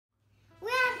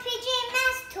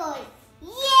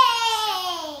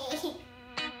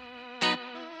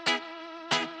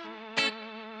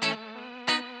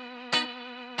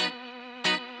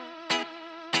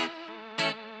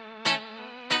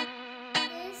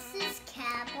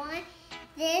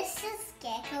This is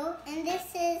Gekko, and this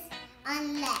is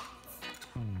Owlette.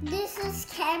 This is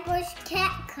CatBoy's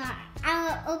cat car.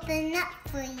 I will open up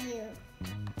for you.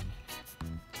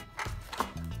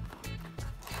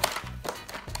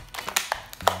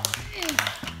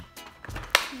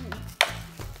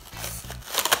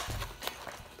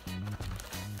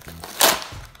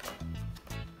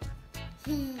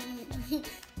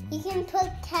 You can put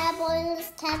CatBoy in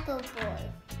this type of boy.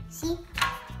 See?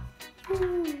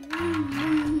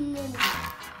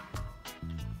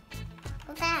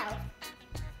 Look out.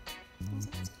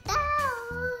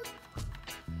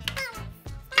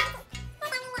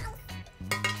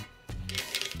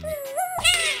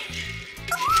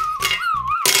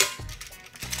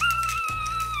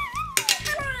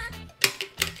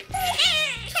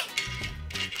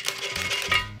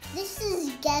 This is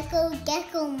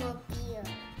Gekko mobile.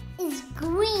 It's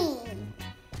green.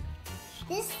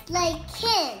 This like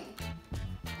Ken.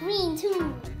 Green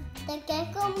too. The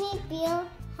Gekko mobile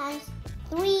has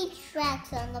 3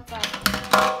 tracks on the bottom.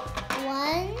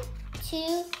 1,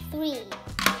 2, 3.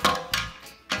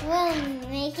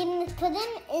 We'll put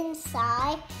him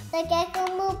inside the Gekko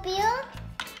mobile,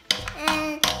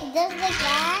 and he does like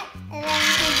that, and then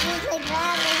he does like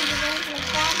that, and he does like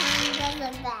that, and he does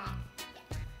like that.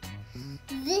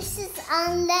 This is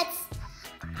Owlette's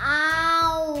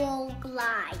owl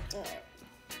glider.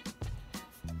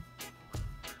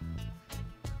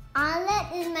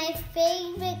 Owlette is my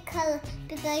favorite color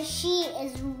because she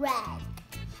is red.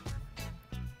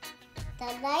 The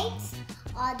lights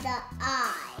are the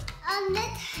eye.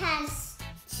 Owlette has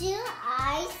 2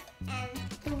 eyes and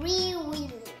 3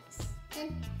 wheels.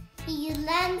 And he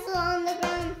lands on the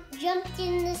ground, jumped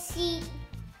in the seat,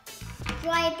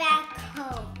 fly back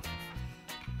home.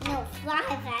 No, fly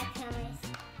back home.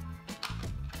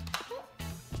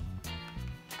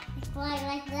 Fly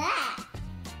like that.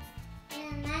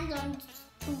 And land on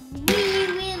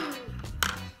 3 wheels.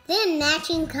 They're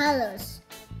matching colors.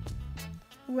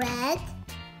 Red,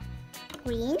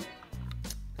 green,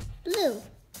 blue.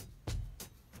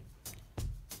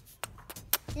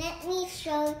 Let me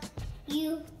show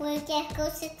you where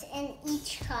Gekko sits in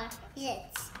each car. He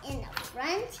sits in the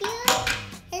front here,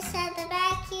 he sits at the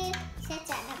back here, he sits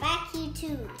at the back here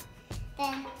too.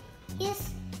 Then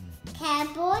here's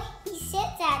CatBoy, he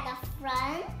sits at the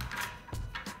front,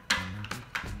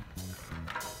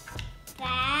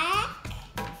 back,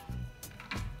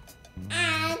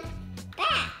 and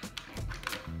back.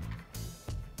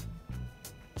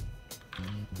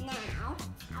 Now,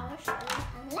 I'll show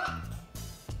you Owlette.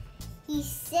 He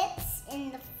sits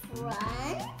in the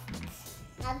front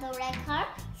of the red car,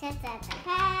 sits at the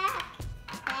back,